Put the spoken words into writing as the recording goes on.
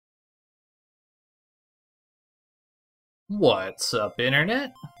What's up,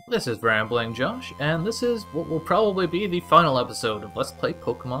 Internet? This is Rambling Josh, and this is what will probably be the final episode of Let's Play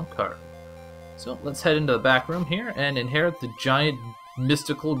Pokemon Card. So let's head into the back room here and inherit the giant,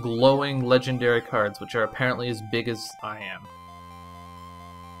 mystical, glowing, legendary cards, which are apparently as big as I am.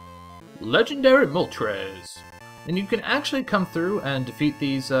 Legendary Moltres! And you can actually come through and defeat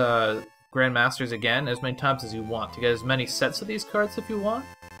these Grandmasters again as many times as you want, to get as many sets of these cards if you want.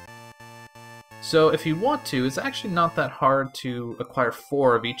 So if you want to, it's actually not that hard to acquire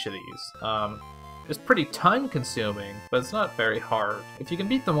 4 of each of these. It's pretty time consuming, but it's not very hard. If you can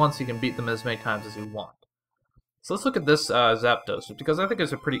beat them once, you can beat them as many times as you want. So let's look at this Zapdos, because I think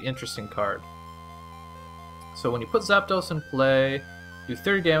it's a pretty interesting card. So when you put Zapdos in play, do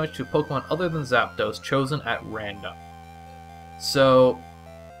 30 damage to a Pokemon other than Zapdos chosen at random. So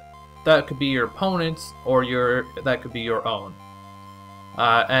that could be your opponent's, or that could be your own.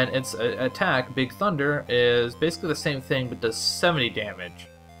 And its attack, Big Thunder, is basically the same thing but does 70 damage.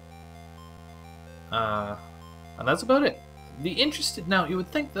 And that's about it. Now, you would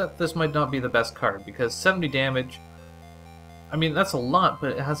think that this might not be the best card, because 70 damage, I mean, that's a lot,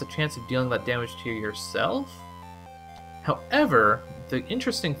 but it has a chance of dealing that damage to yourself? However, the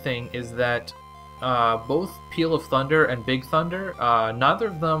interesting thing is that both Peal of Thunder and Big Thunder, neither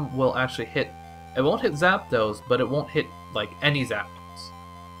of them will actually hit. It won't hit Zapdos, but it won't hit, like, any Zapdos.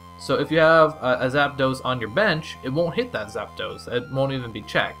 So if you have a Zapdos on your bench, it won't hit that Zapdos. It won't even be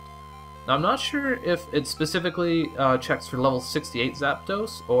checked. Now, I'm not sure if it specifically checks for level 68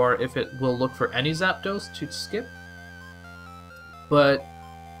 Zapdos, or if it will look for any Zapdos to skip. But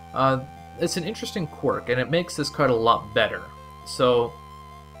it's an interesting quirk, and it makes this card a lot better. So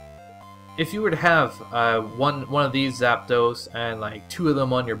if you were to have one of these Zapdos and like 2 of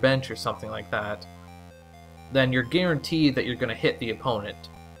them on your bench or something like that, then you're guaranteed that you're going to hit the opponent.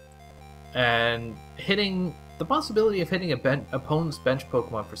 And the possibility of hitting an opponent's bench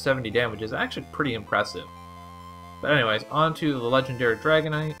Pokemon for 70 damage is actually pretty impressive. But anyways, on to the legendary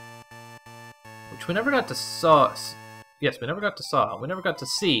Dragonite, which we never got to saw. Yes, we never got to saw. We never got to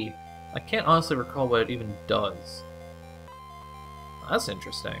see. I can't honestly recall what it even does. That's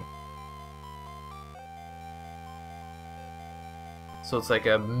interesting. So it's like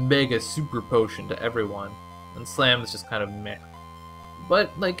a mega super potion to everyone, and Slam is just kind of meh.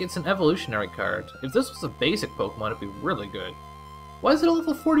 But, like, it's an evolutionary card. If this was a basic Pokemon, it'd be really good. Why is it a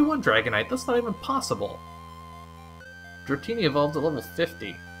level 41 Dragonite? That's not even possible. Dratini evolved at level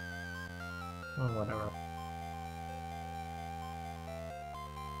 50. Oh, whatever.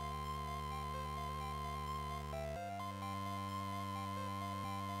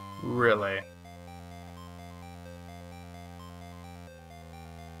 Really?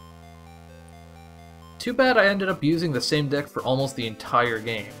 Too bad I ended up using the same deck for almost the entire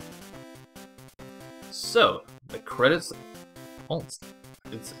game. So, the credits... Oh,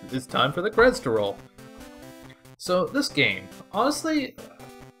 it's time for the credits to roll. So, this game, honestly,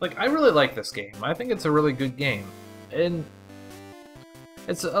 like, I really like this game. I think it's a really good game. And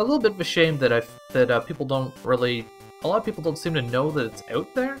it's a little bit of a shame that people don't really... A lot of people don't seem to know that it's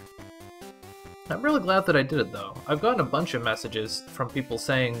out there. I'm really glad that I did it, though. I've gotten a bunch of messages from people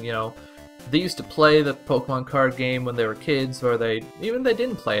saying, you know, they used to play the Pokemon card game when they were kids, or they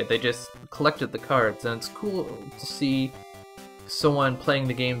didn't play it, they just collected the cards, and it's cool to see someone playing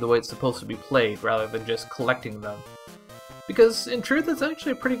the game the way it's supposed to be played, rather than just collecting them. Because, in truth, it's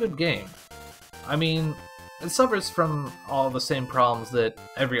actually a pretty good game. I mean, it suffers from all the same problems that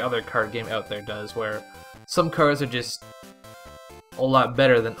every other card game out there does, where some cards are just a lot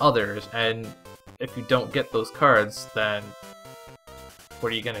better than others, and if you don't get those cards, then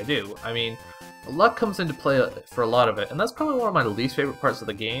what are you gonna do? I mean, luck comes into play for a lot of it, and that's probably one of my least favorite parts of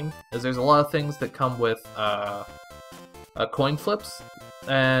the game, is there's a lot of things that come with coin flips,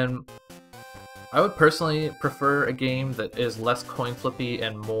 and I would personally prefer a game that is less coin flippy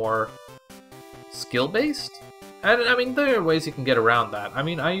and more skill-based. And I mean, there are ways you can get around that. I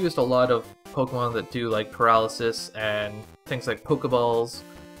mean, I used a lot of Pokemon that do like paralysis and things like Pokeballs,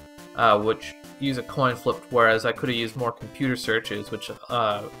 which use a coin flip, whereas I could have used more computer searches, which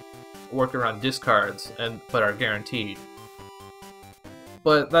work around discards but are guaranteed.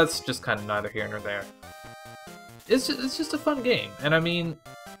 But that's just kind of neither here nor there. It's just a fun game, and I mean,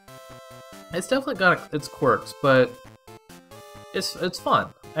 it's definitely got its quirks, but it's fun,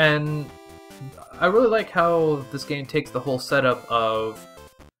 and I really like how this game takes the whole setup of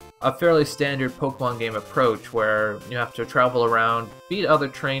a fairly standard Pokemon game approach, where you have to travel around, beat other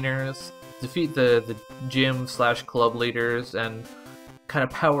trainers, defeat the gym/club leaders, and kind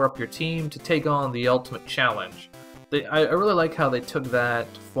of power up your team to take on the ultimate challenge. I really like how they took that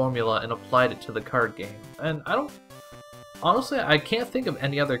formula and applied it to the card game. And I don't honestly, I can't think of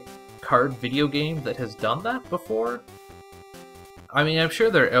any other card video game that has done that before. I mean, I'm sure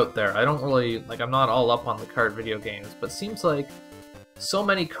they're out there. I don't really, like, I'm not all up on the card video games, but seems like so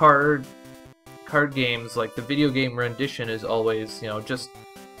many card games, like the video game rendition is always, you know, just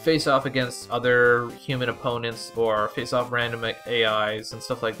face off against other human opponents or face off random AIs and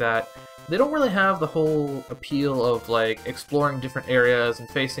stuff like that. They don't really have the whole appeal of, like, exploring different areas and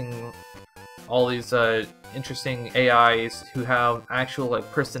facing all these interesting AIs who have actual,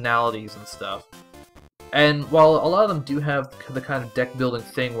 like, personalities and stuff. And while a lot of them do have the kind of deck building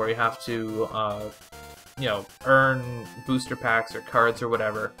thing where you have to, you know, earn booster packs or cards or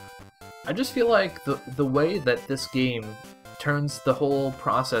whatever, I just feel like the way that this game turns the whole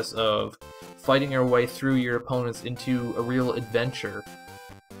process of fighting your way through your opponents into a real adventure,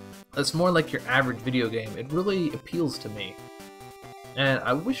 that's more like your average video game. It really appeals to me. And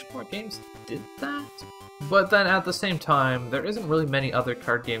I wish more games did that. But then at the same time, there isn't really many other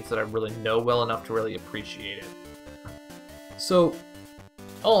card games that I really know well enough to really appreciate it. So,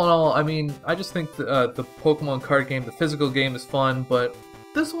 all in all, I mean, I just think the Pokemon card game, the physical game, is fun, but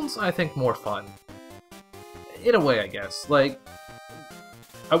this one's, I think, more fun. In a way, I guess. Like,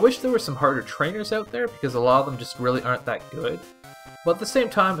 I wish there were some harder trainers out there, because a lot of them just really aren't that good. But at the same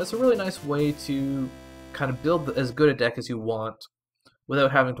time, it's a really nice way to kind of build as good a deck as you want,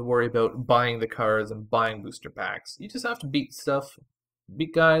 without having to worry about buying the cards and buying booster packs. You just have to beat stuff,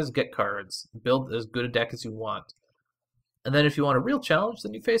 beat guys, get cards, build as good a deck as you want. And then if you want a real challenge,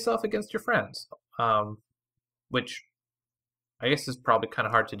 then you face off against your friends. Which I guess is probably kind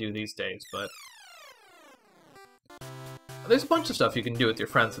of hard to do these days, but there's a bunch of stuff you can do with your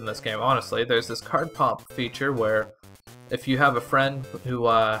friends in this game, honestly. There's this card pop feature where if you have a friend who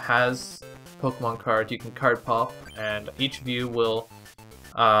has Pokemon card, you can card pop, and each of you will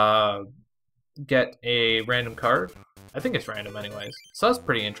get a random card. I think it's random anyways, so that's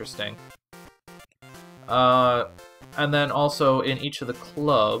pretty interesting. And then also in each of the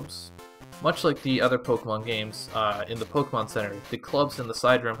clubs, much like the other Pokemon games in the Pokemon Center, the clubs in the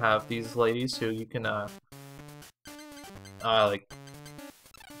side room have these ladies who you can like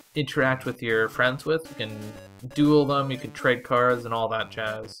interact with your friends with. You can duel them, you can trade cards and all that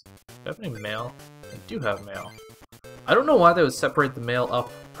jazz. Do I have any mail? I do have mail. I don't know why they would separate the mail up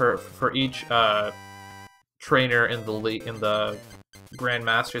for each trainer in the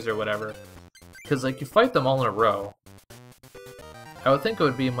Grandmasters or whatever, because like you fight them all in a row. I would think it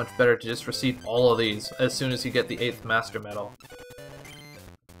would be much better to just receive all of these as soon as you get the 8th Master Medal.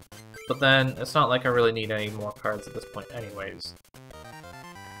 But then it's not like I really need any more cards at this point, anyways.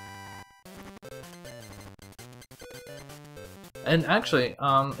 And actually,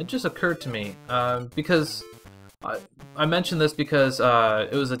 it just occurred to me because. I mentioned this because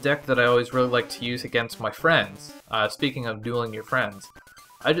it was a deck that I always really like to use against my friends. Speaking of dueling your friends,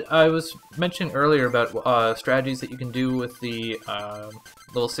 I was mentioning earlier about strategies that you can do with the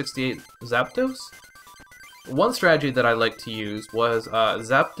level 68 Zapdos. One strategy that I like to use was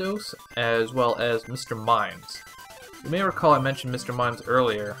Zapdos as well as Mr. Mimes. You may recall I mentioned Mr. Mimes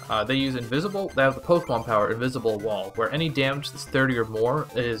earlier. They use Invisible. They have the Pokemon power Invisible Wall, where any damage that's 30 or more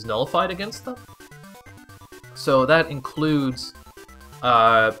is nullified against them. So that includes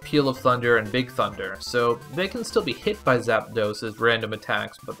Peal of Thunder and Big Thunder. So they can still be hit by Zapdos as random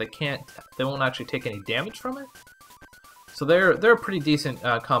attacks, but they won't actually take any damage from it. So they're a pretty decent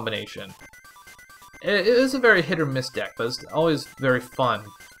combination. It is a very hit or miss deck, but it's always very fun,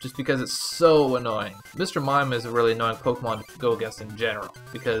 just because it's so annoying. Mr. Mime is a really annoying Pokemon to go against in general,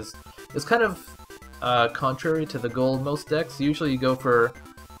 because it's kind of contrary to the goal of most decks. Usually you go for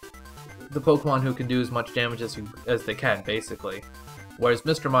the Pokemon who can do as much damage as they can, basically. Whereas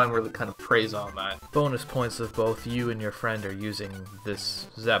Mr. Mime really kind of preys on that. Bonus points if both you and your friend are using this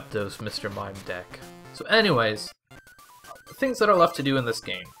Zapdos Mr. Mime deck. So anyways, things that are left to do in this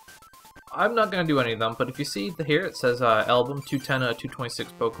game. I'm not going to do any of them, but if you see here it says Album 210 out of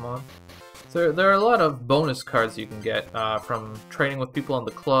 226 Pokemon. So there are a lot of bonus cards you can get from training with people in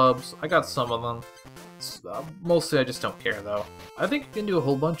the clubs. I got some of them. Mostly I just don't care though. I think you can do a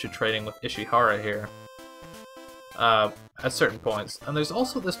whole bunch of trading with Ishihara here. At certain points. And there's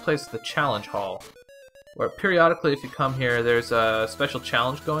also this place, the Challenge Hall, where periodically if you come here there's a special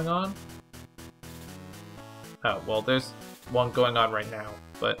challenge going on. Oh, well there's one going on right now,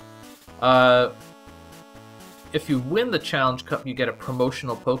 but if you win the Challenge Cup you get a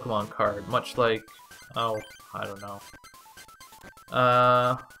promotional Pokemon card, much like, oh, I don't know.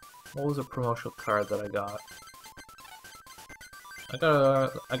 What was a promotional card that I got?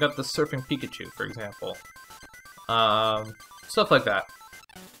 I got the Surfing Pikachu, for example. Stuff like that.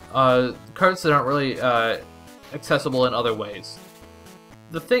 Cards that aren't really accessible in other ways.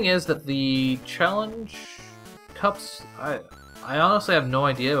 The thing is that the challenge cups, I honestly have no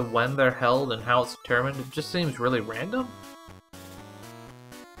idea when they're held and how it's determined. It just seems really random.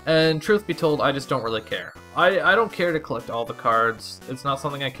 And truth be told, I just don't really care. I don't care to collect all the cards. It's not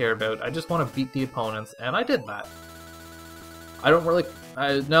something I care about. I just want to beat the opponents, and I did that. I don't really...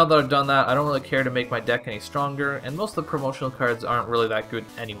 now that I've done that, I don't really care to make my deck any stronger, and most of the promotional cards aren't really that good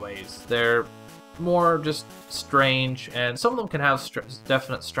anyways. They're more just strange, and some of them can have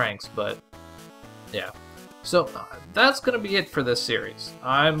definite strengths, but yeah. So that's gonna be it for this series.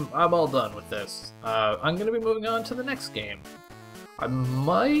 I'm all done with this. I'm gonna be moving on to the next game. I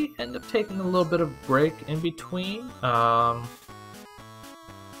might end up taking a little bit of break in between. I'm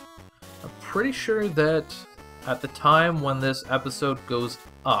pretty sure that at the time when this episode goes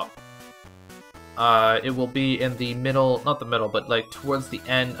up, it will be in the middle, not the middle, but like towards the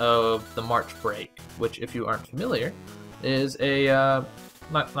end of the March break, which, if you aren't familiar, is a,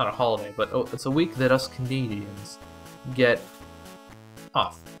 not a holiday, but it's a week that us Canadians get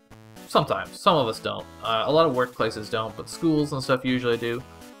off. Sometimes. Some of us don't. A lot of workplaces don't, but schools and stuff usually do.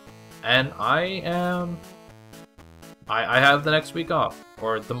 And I have the next week off,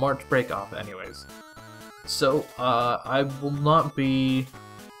 or the March break off anyways. So, I will not be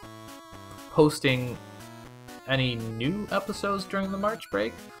posting any new episodes during the March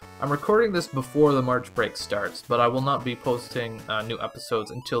break. I'm recording this before the March break starts, but I will not be posting new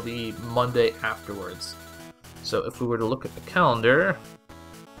episodes until the Monday afterwards. So if we were to look at the calendar,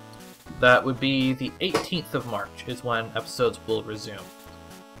 that would be the 18th of March is when episodes will resume.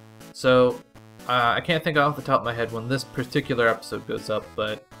 So, I can't think off the top of my head when this particular episode goes up,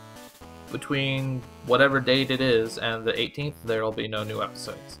 but between whatever date it is and the 18th, there will be no new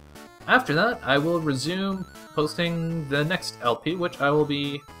episodes. After that, I will resume posting the next LP, which I will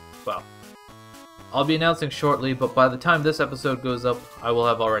be, well, I'll be announcing shortly, but by the time this episode goes up, I will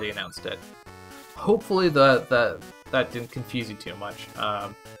have already announced it. Hopefully that didn't confuse you too much.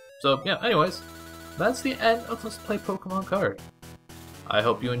 So yeah, anyways, that's the end of Let's Play Pokemon Card. I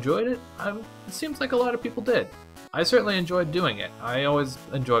hope you enjoyed it. It seems like a lot of people did. I certainly enjoyed doing it. I always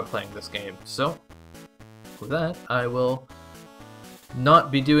enjoy playing this game. So, with that, I will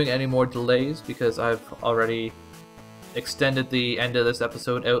not be doing any more delays because I've already extended the end of this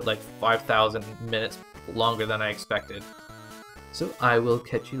episode out like 5,000 minutes longer than I expected. So I will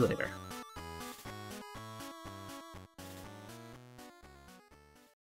catch you later.